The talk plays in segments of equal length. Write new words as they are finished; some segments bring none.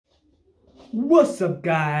What's up,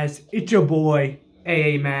 guys? It's your boy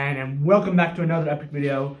AA Man, and welcome back to another epic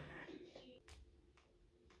video.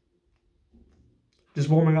 Just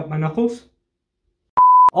warming up my knuckles.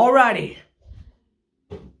 Alrighty,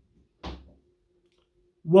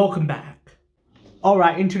 welcome back.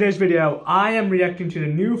 Alright, in today's video, I am reacting to the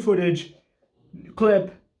new footage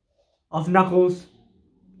clip of Knuckles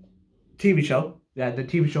TV show. Yeah, the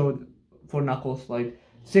TV show for Knuckles, like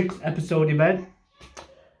 6-episode event.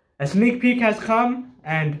 A sneak peek has come,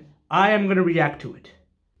 and I am gonna react to it.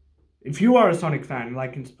 If you are a Sonic fan,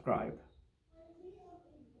 like and subscribe.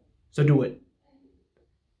 So do it.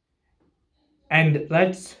 And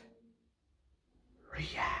let's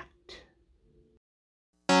react.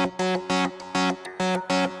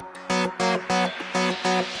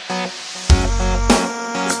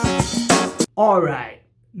 Alright,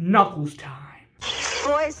 Knuckles time.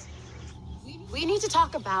 Boys, we need to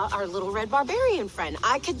talk about our little red barbarian friend.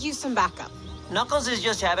 I could use some backup. Knuckles is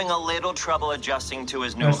just having a little trouble adjusting to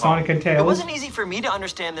his new home. Sonic and Tails. It wasn't easy for me to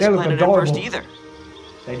understand this They look planet at adorable. first either.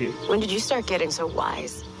 They do. When did you start getting so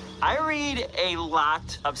wise? I read a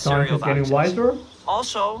lot of Sonic serial is getting boxes. wiser.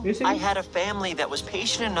 Also, Is he? I had a family that was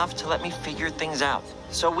patient enough to let me figure things out.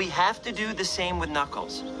 So we have to do the same with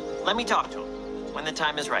Knuckles. Let me talk to him when the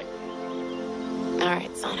time is right. All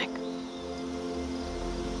right, Sonic.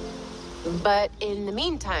 But in the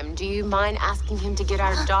meantime, do you mind asking him to get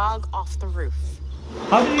our dog off the roof?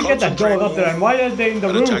 How did you get that dog up there, and why are they in the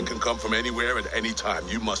An room? attack can come from anywhere at any time.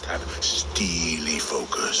 You must have steely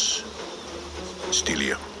focus.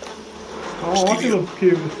 Stelia. Oh, what's it look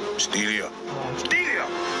cute? Stelia. Stelia!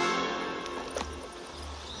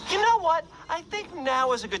 You know what? I think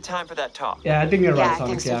now is a good time for that talk. Yeah, I think you're right, I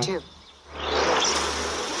think Sonic, so yeah. too.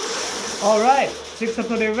 Alright,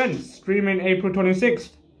 6-episode event, streaming April 26th.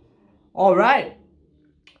 Alright.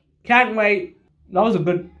 Can't wait. That was a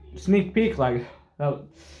good sneak peek, like,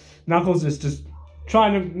 Knuckles is just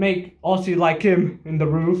trying to make Aussie like him in the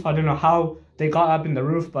roof. I don't know how they got up in the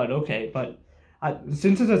roof, but okay. But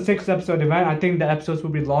since it's a 6-episode event, I think the episodes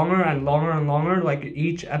will be longer and longer and longer, like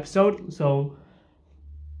each episode. So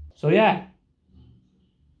yeah.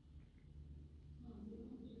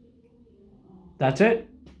 That's it.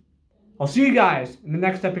 I'll see you guys in the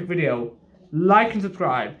next epic video. Like and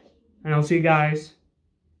subscribe. And I'll see you guys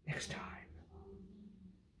next time.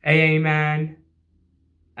 AA Man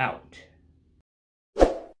out.